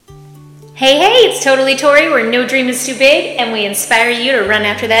Hey, it's Totally Tori, where no dream is too big, and we inspire you to run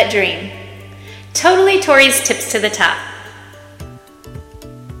after that dream. Totally Tori's Tips to the Top.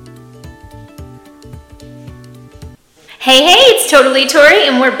 Hey, it's Totally Tori,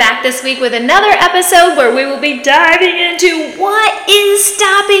 and we're back this week with another episode where we will be diving into what is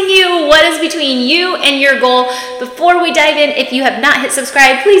stopping you, what is between you and your goal. Before we dive in, if you have not hit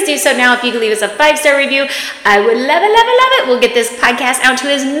subscribe, please do so now. If you could leave us a 5-star review, I would love it. We'll get this podcast out to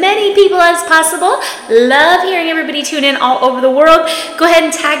as many people as possible. Love hearing everybody tune in all over the world. Go ahead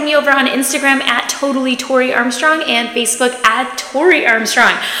and tag me over on Instagram at Totally Tori Armstrong and Facebook at Tori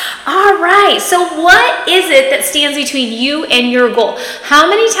Armstrong. All right, so what is it that stands between you and your goal? How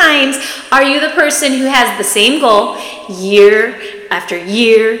many times are you the person who has the same goal year after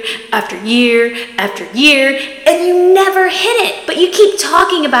year after year after year, and you never hit it, but you keep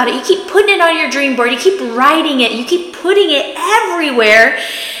talking about it, you keep putting it on your dream board, you keep writing it, you keep putting it everywhere,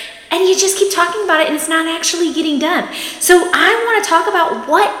 and you just keep talking about it and it's not actually getting done. So I want to talk about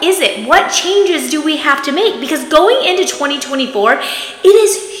what is it? What changes do we have to make? Because going into 2024, it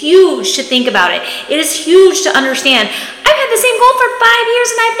is huge to think about it. It is huge to understand. I've had the same goal for 5 years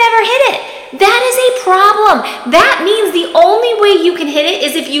and I've never hit it. That is a problem. That means the only way you can hit it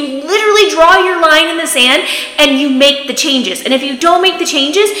is if you literally draw your line in the sand and you make the changes. And if you don't make the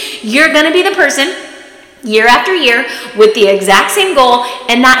changes, you're going to be the person year after year with the exact same goal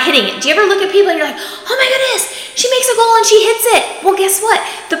and not hitting it. Do you ever look at people and you're like, oh my goodness, she makes a goal and she hits it? Well, guess what?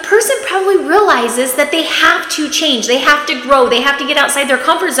 The person probably realizes that they have to change. They have to grow. They have to get outside their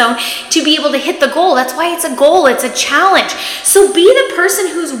comfort zone to be able to hit the goal. That's why it's a goal. It's a challenge. So be the person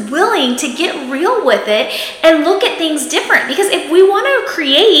who's willing to get real with it and look at things different. Because if we want to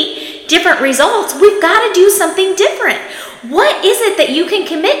create different results, we've got to do something different. What is it that you can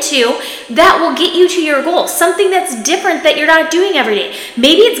commit to that will get you to your goal? Something that's different that you're not doing every day.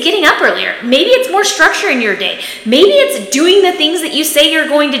 Maybe it's getting up earlier. Maybe it's more structure in your day. Maybe it's doing the things that you say you're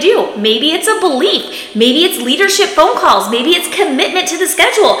going to do. Maybe it's a belief. Maybe it's leadership phone calls. Maybe it's commitment to the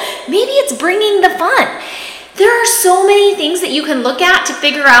schedule. Maybe it's bringing the fun. There are so many things that you can look at to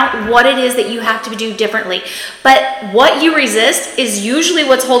figure out what it is that you have to do differently. But what you resist is usually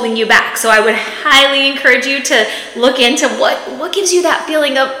what's holding you back. So I would highly encourage you to look into what gives you that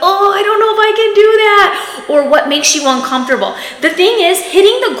feeling of, oh, I don't know if I can do that, or what makes you uncomfortable. The thing is,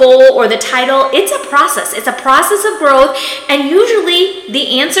 hitting the goal or the title, it's a process. It's a process of growth, and usually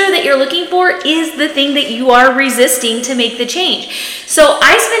the answer that you're looking for is the thing that you are resisting to make the change. So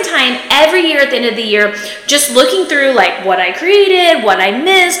I spend time every year at the end of the year just looking through like what I created, what I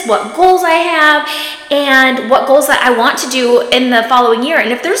missed, what goals I have, and what goals that I want to do in the following year.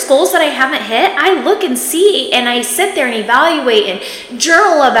 And if there's goals that I haven't hit, I look and see, and I sit there and evaluate and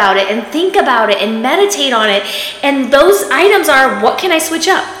journal about it and think about it and meditate on it. And those items are, what can I switch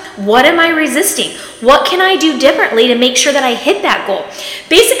up? What am I resisting? What can I do differently to make sure that I hit that goal?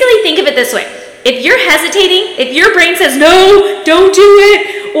 Basically, think of it this way. If you're hesitating, if your brain says, no, don't do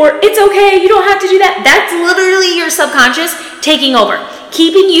it, or it's okay, you don't have to do that, that's literally your subconscious taking over,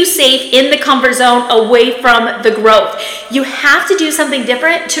 keeping you safe in the comfort zone away from the growth. You have to do something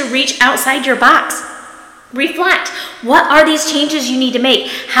different to reach outside your box. Reflect. What are these changes you need to make?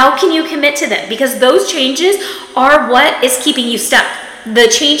 How can you commit to them? Because those changes are what is keeping you stuck. The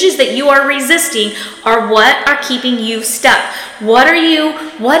changes that you are resisting are what are keeping you stuck. What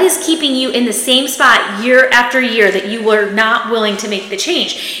is keeping you in the same spot year after year that you were not willing to make the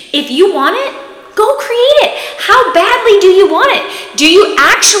change? If you want it, go create it. How badly do you want it? Do you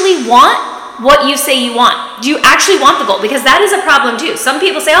actually want what you say you want? Do you actually want the goal? Because that is a problem too. Some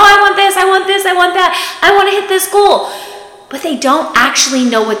people say, oh, I want this, I want this, I want that. I want to hit this goal. But they don't actually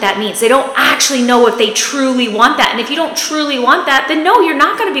know what that means. They don't actually know if they truly want that. And if you don't truly want that, then no, you're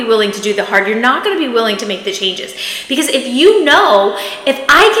not going to be willing to do the hard. You're not going to be willing to make the changes. Because if you know, if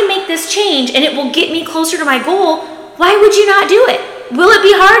I can make this change and it will get me closer to my goal, why would you not do it? Will it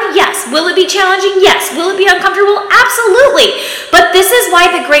be hard? Yes. Will it be challenging? Yes. Will it be uncomfortable? Absolutely. But this is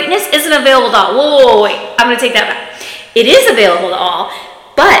why the greatness isn't available to all. Whoa, wait. I'm going to take that back. It is available to all.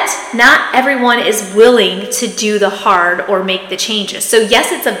 But not everyone is willing to do the hard or make the changes. So yes,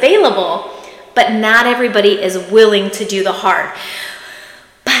 it's available, but not everybody is willing to do the hard.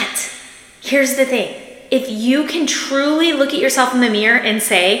 But here's the thing. If you can truly look at yourself in the mirror and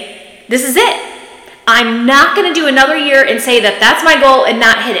say, this is it. I'm not going to do another year and say that that's my goal and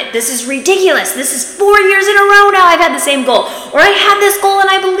not hit it. This is ridiculous. This is 4 years in a row now I've had the same goal. Or I had this goal and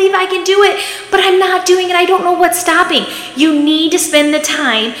I believe I can do it, but I'm not doing it. I don't know what's stopping. You need to spend the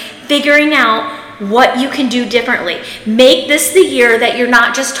time figuring out what you can do differently. Make this the year that you're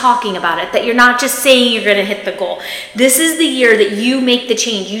not just talking about it, that you're not just saying you're going to hit the goal. This is the year that you make the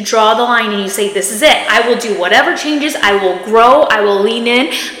change. You draw the line and you say, this is it. I will do whatever changes. I will grow. I will lean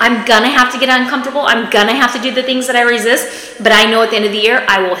in. I'm going to have to get uncomfortable. I'm going to have to do the things that I resist. But I know at the end of the year,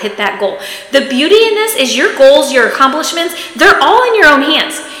 I will hit that goal. The beauty in this is your goals, your accomplishments, they're all in your own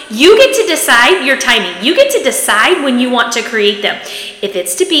hands. You get to decide your timing. You get to decide when you want to create them. If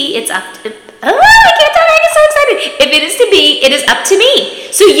it's to be, it's up to... Oh, I can't tell you, I get so excited. If it is to be, it is up to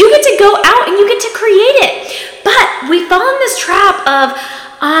me. So you get to go out and you get to create it. But we fall in this trap of,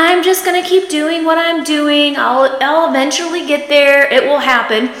 I'm just going to keep doing what I'm doing. I'll eventually get there. It will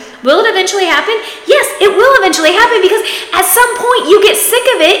happen. Will it eventually happen? Yes, it will eventually happen, because at some point you get sick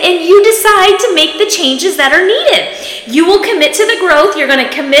of it and you decide to make the changes that are needed. You will commit to the growth. You're going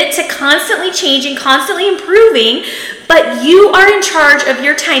to commit to constantly changing, constantly improving, but you are in charge of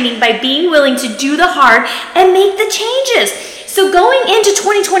your timing by being willing to do the hard and make the changes. So going into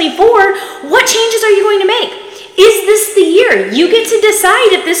 2024, what changes are you going to make? Is this the year? You get to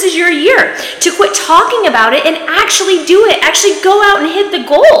decide if this is your year to quit talking about it and actually do it. Actually go out and hit the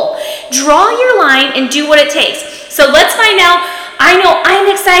goal. Draw your line and do what it takes. So let's find out. I know I'm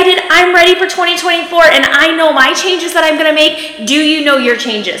excited. I'm ready for 2024, and I know my changes that I'm going to make. Do you know your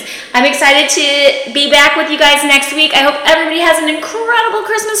changes? I'm excited to be back with you guys next week. I hope everybody has an incredible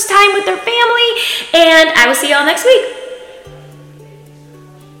Christmas time with their family, and I will see y'all next week.